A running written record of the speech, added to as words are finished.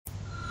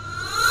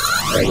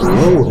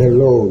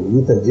Hello,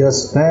 Utah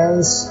Jazz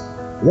fans.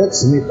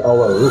 Let's meet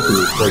our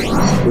rookie for this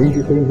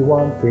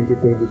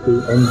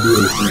 2021-2022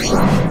 NBA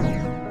season.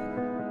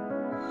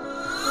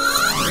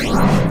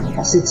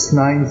 A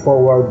 6'9"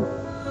 forward,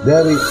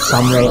 Derrick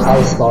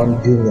Alston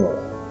Jr.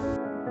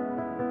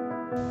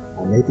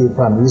 A native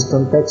from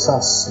Houston,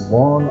 Texas,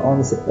 born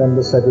on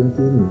September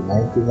 17,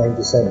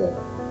 1997.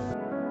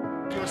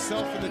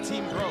 Yourself and the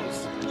team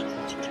grows.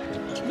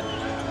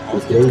 He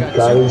played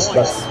college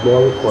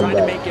basketball for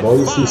the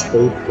Boise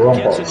State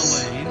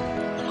Broncos.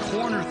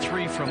 Corner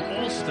three from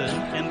Alston,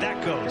 and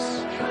that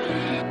goes.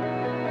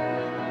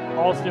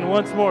 Alston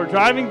once more,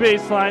 driving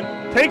baseline,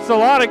 takes a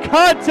lot of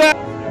contact.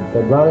 On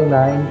February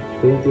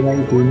 9,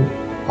 2019,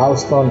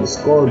 Alston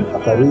scored a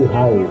career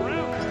high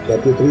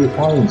 33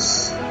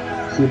 points,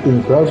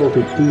 shooting 12 of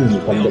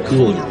 15 from the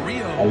field,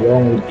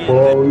 along with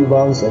 4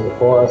 rebounds and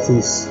 4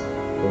 assists in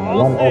a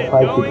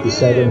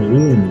 105-57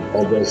 win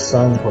over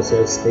San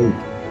Jose State.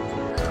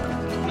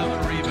 Another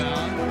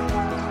rebound.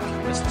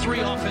 That's 3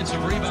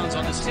 offensive rebounds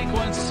on the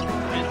sequence.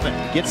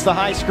 Gets the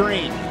high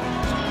screen.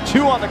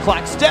 2 on the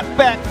clock. Step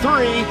back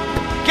 3.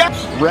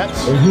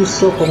 Reps. In his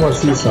sophomore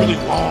season, he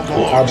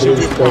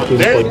averaged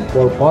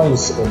 13.4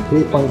 points and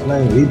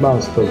 3.9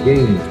 rebounds per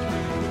game,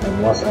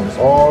 and was an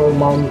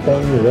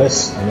All-Mountain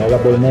West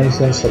honorable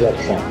mention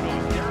selection.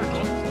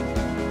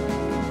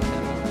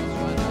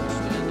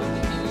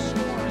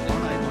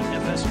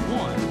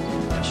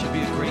 That should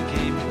be a great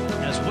game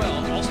as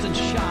well. Alston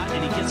shot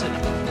and he gets it.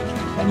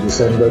 On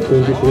December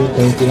 23,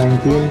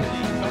 2019,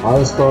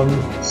 Alston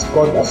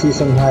scored a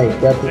season-high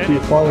 32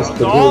 points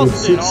per game with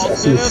 6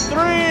 assists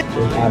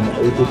in an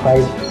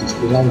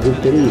 85-69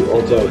 victory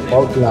over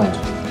Portland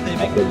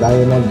at the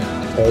Diamond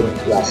Head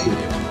Classic.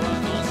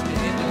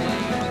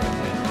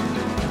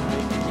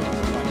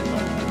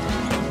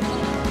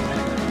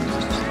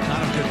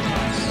 Not a good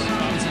pass.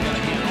 Robinson got a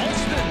hand.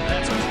 Alston,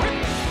 that's a quick.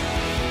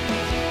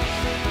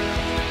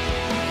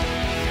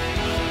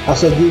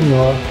 As a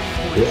junior,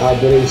 he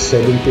averaged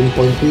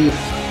 17.3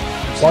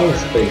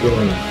 points per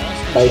game,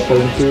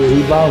 5.2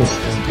 rebounds,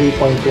 and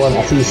 3.1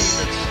 assists,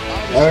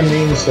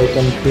 earning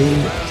second-team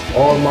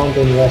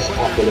All-Mountain West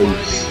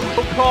accolades.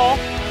 Call.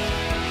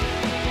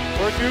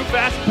 Work through,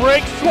 fast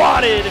break,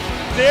 swatted.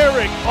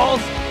 Derrick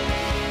Alston.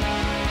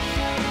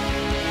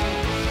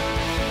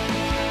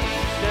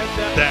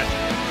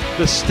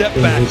 The step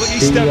back. Look, he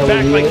stepped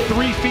back like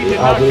 3 feet to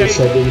knock averaged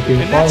 17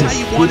 and that's how points,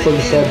 you want to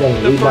 3.7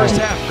 end the rebounds,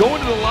 first half. Go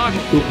into the locker.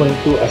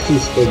 2.2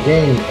 assists per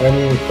game,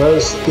 earning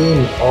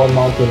first-team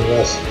All-Mountain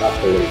West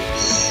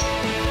accolades.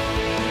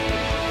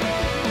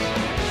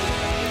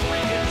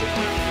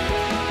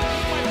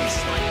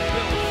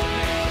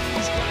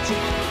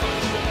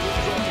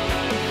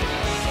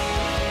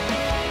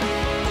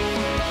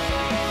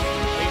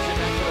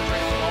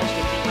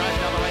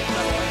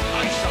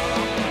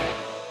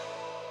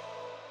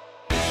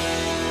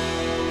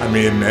 I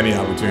mean, any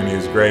opportunity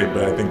is great,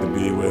 but I think to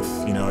be with,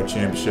 a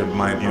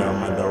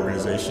championship-minded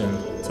organization,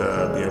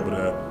 to be able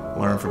to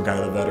learn from kind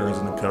of the veterans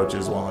and the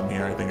coaches while I'm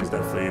here, I think is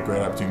definitely a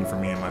great opportunity for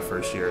me in my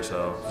first year.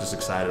 So just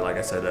excited, like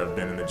I said, to have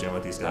been in the gym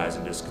with these guys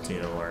and just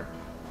continue to learn.